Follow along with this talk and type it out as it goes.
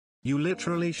You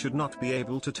literally should not be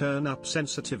able to turn up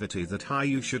sensitivity that high.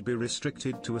 You should be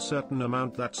restricted to a certain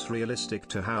amount that's realistic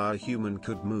to how a human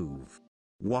could move.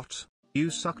 What?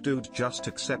 You suck, dude, just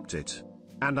accept it.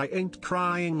 And I ain't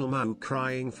crying lmao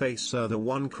crying face the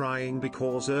one crying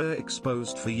because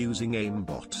exposed for using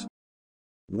aimbot.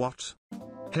 What?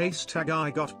 Hashtag I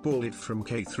got bullied from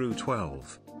K through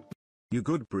 12. You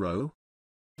good, bro?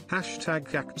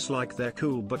 Hashtag acts like they're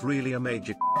cool but really a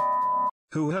major.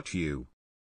 Who hurt you?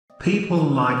 People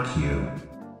like you.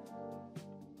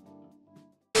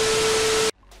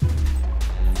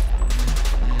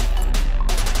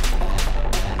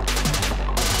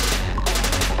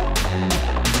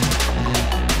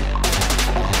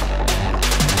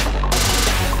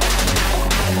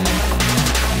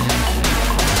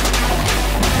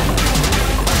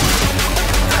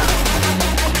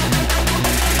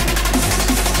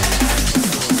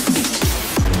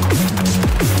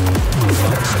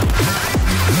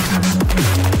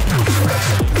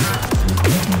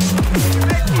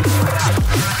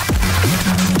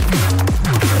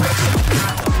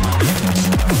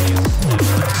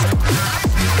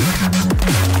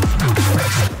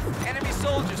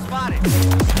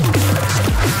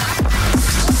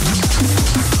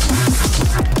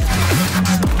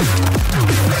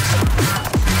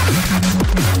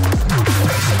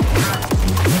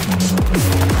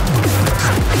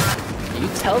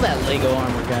 Tell that Lego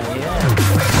armor guy, yeah.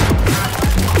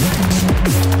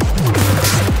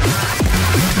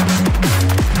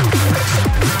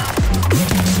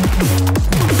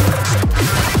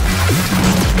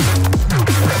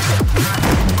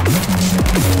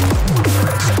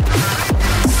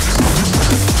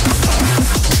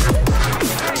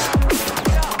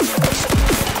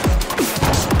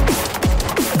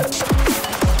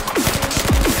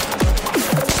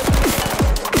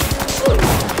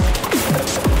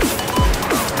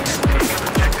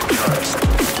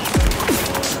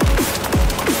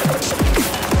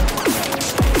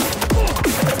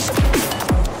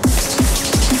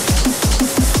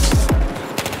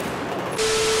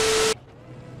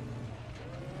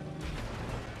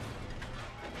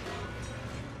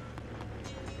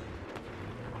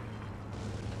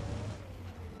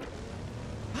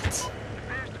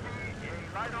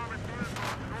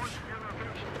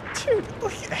 Dude,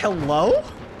 like, hello?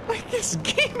 Like, this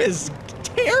game is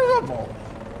terrible.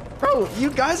 Bro,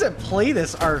 you guys that play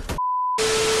this are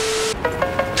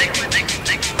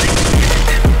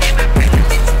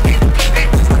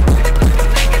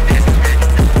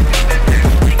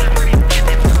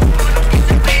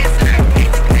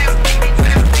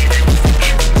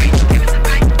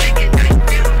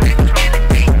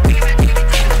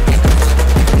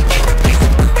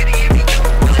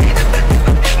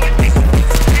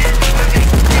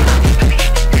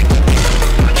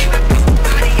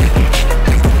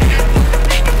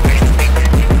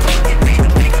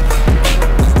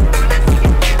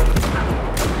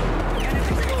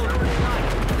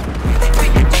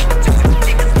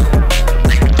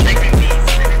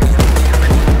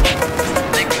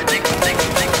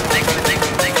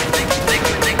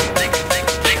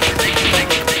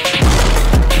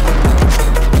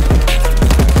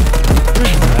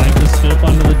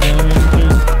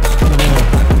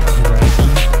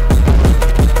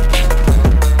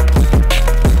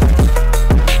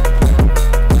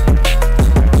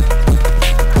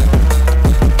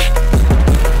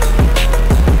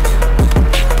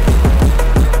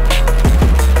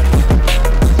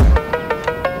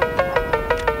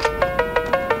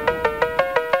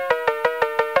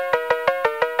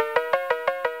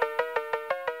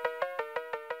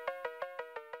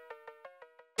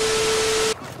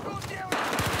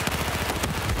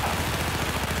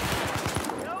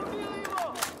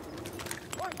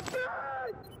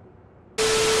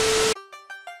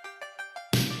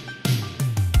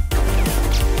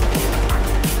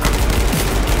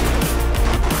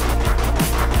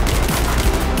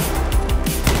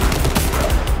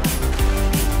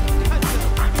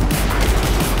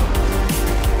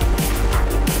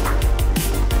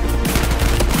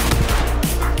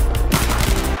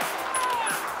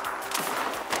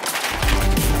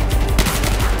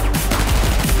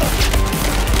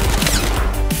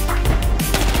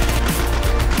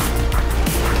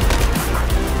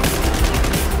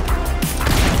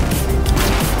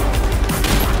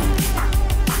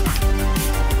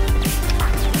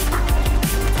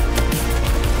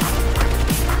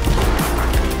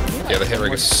Yeah, the hit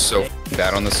rig is so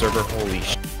bad on the server. Holy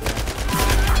shit.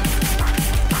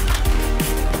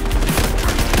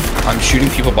 I'm shooting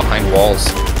people behind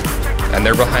walls, and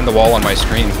they're behind the wall on my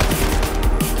screen.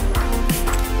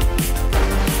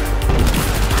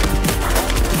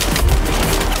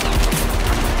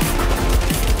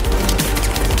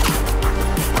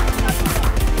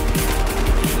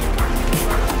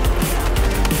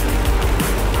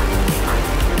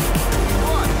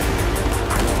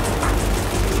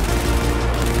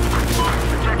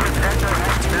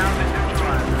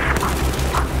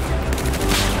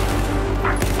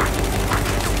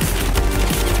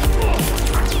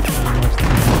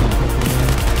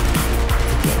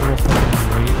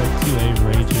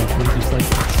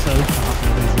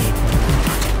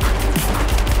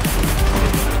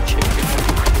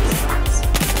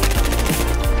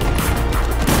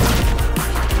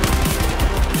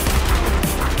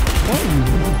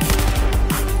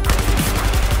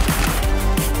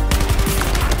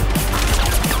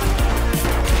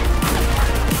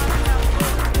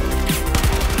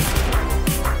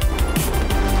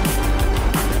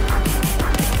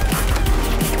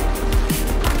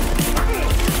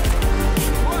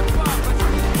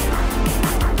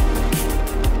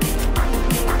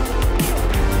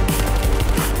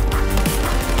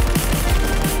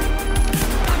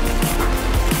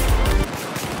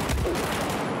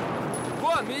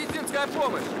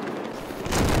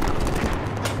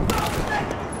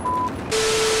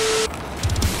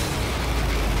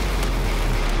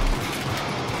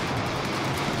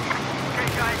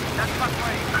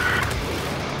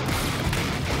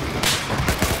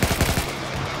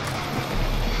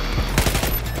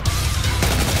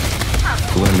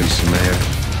 Lend me some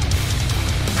air.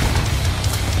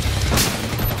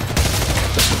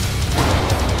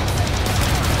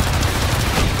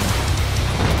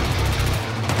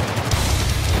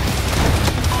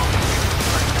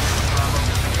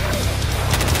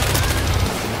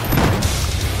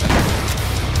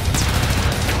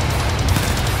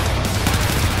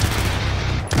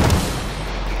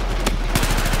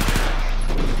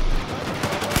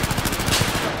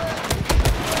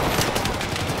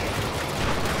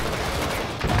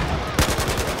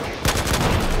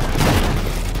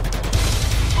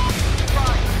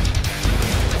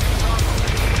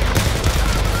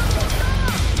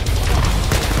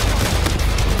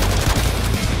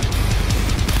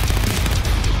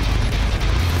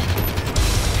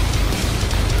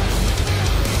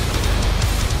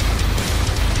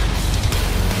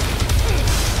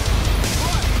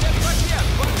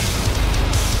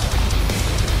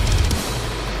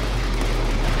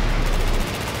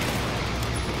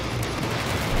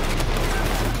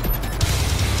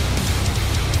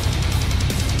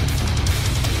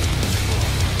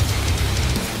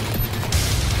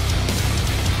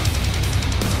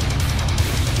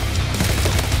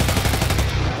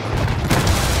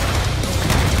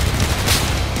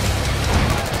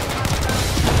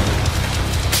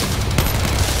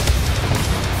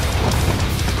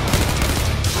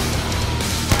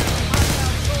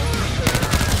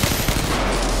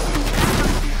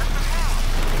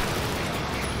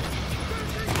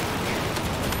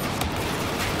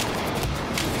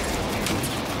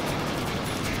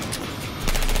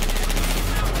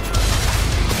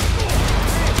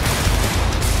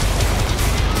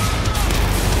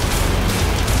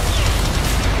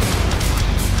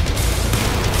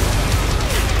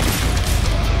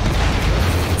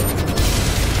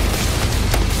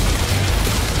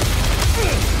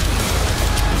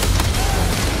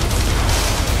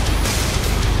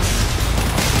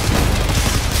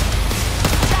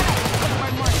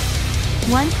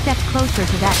 One step closer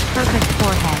to that perfect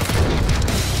forehead.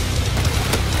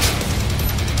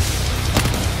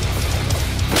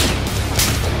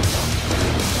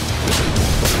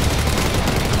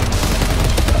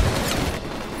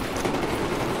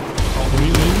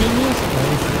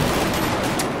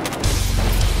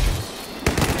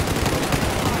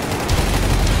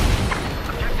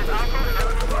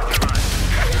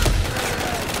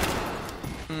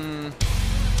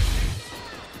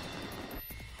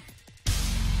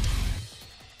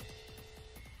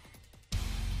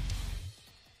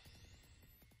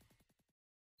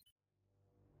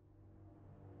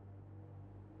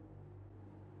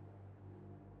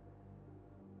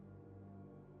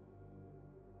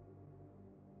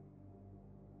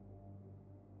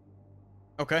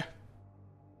 Okay.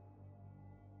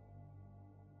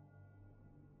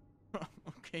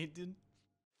 Okay, dude.